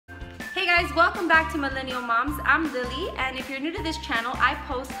guys, welcome back to Millennial Moms. I'm Lily, and if you're new to this channel, I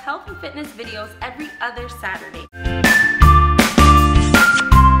post health and fitness videos every other Saturday.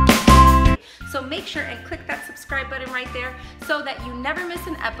 So make sure and click that subscribe button right there so that you never miss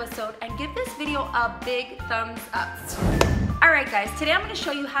an episode, and give this video a big thumbs up. Alright guys, today I'm going to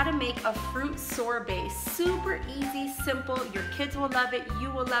show you how to make a fruit sorbet. Super easy, simple, your kids will love it,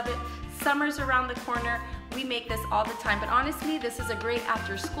 you will love it. Summer's around the corner, we make this all the time, but honestly this is a great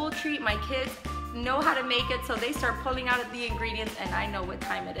after school treat. My kids know how to make it, so they start pulling out the ingredients and I know what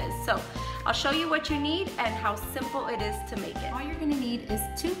time it is. So I'll show you what you need and how simple it is to make it. All you're going to need is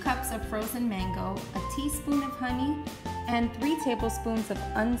 2 cups of frozen mango, a teaspoon of honey, and 3 tablespoons of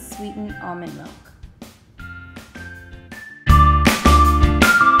unsweetened almond milk.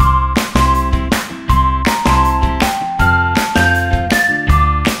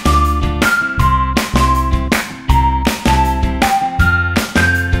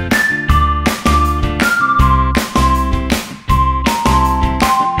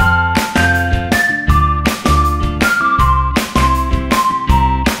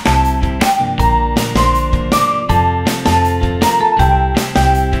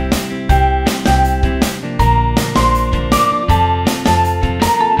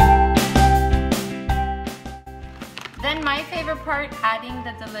 Then my favorite part, adding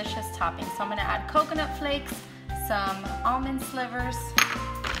the delicious toppings. So I'm going to add coconut flakes, some almond slivers,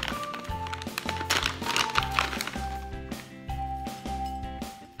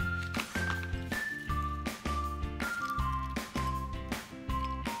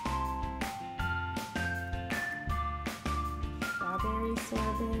 strawberry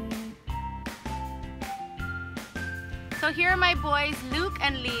sorbet. So here are my boys, Luke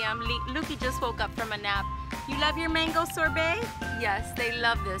and Liam. Lukey just woke up from a nap. You love your mango sorbet? Yes, they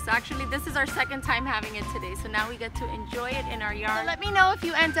love this. Actually, this is our second time having it today, so now we get to enjoy it in our yard. So let me know if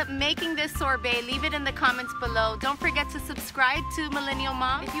you end up making this sorbet. Leave it in the comments below. Don't forget to subscribe to Millennial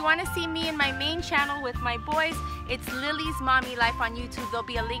Moms. If you want to see me in my main channel with my boys, it's Lily's Mommy Life on YouTube. There'll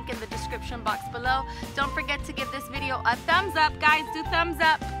be a link in the description box below. Don't forget to give this video a thumbs up. Guys, do thumbs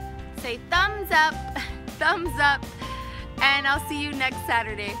up. Say thumbs up, thumbs up. And I'll see you next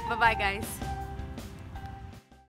Saturday. Bye-bye, guys.